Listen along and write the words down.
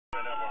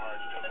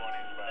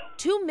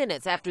2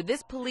 minutes after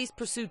this police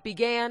pursuit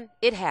began,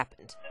 it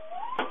happened.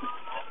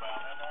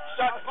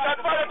 Shot fired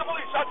at the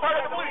police! Shot fired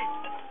at the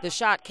police! The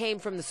shot came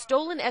from the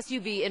stolen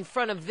SUV in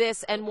front of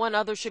this and one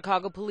other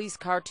Chicago police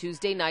car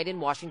Tuesday night in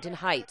Washington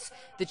Heights.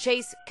 The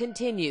chase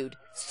continued.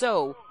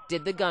 So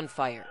did the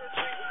gunfire.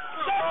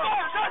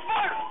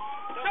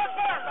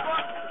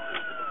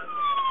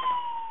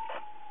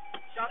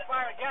 Shot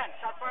fired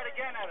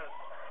again at us.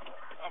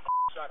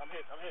 I'm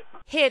hit.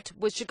 Hit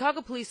was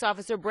Chicago police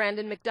officer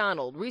Brandon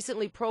McDonald,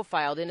 recently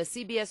profiled in a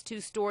CBS 2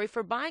 story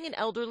for buying an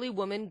elderly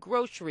woman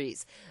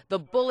groceries. The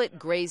bullet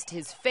grazed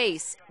his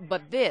face,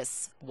 but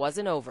this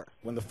wasn't over.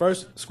 When the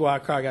first squad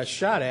car got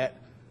shot at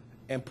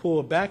and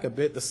pulled back a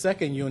bit, the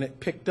second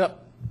unit picked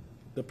up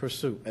the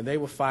pursuit, and they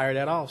were fired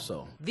at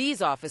also.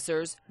 These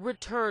officers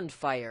returned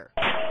fire.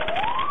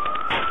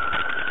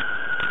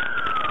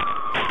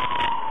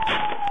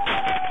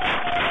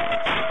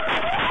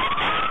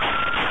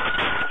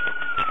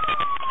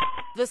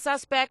 The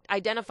suspect,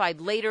 identified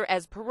later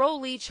as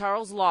parolee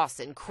Charles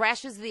Lawson,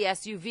 crashes the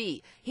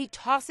SUV. He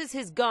tosses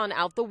his gun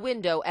out the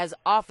window as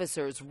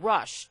officers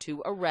rush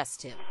to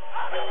arrest him.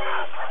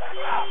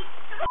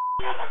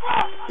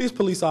 These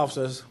police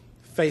officers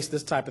face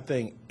this type of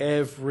thing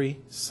every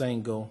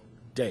single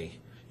day.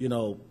 You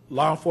know,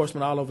 law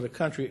enforcement all over the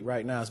country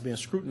right now is being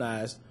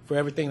scrutinized for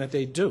everything that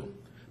they do.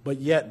 But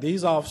yet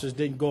these officers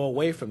didn't go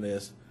away from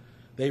this.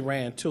 They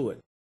ran to it.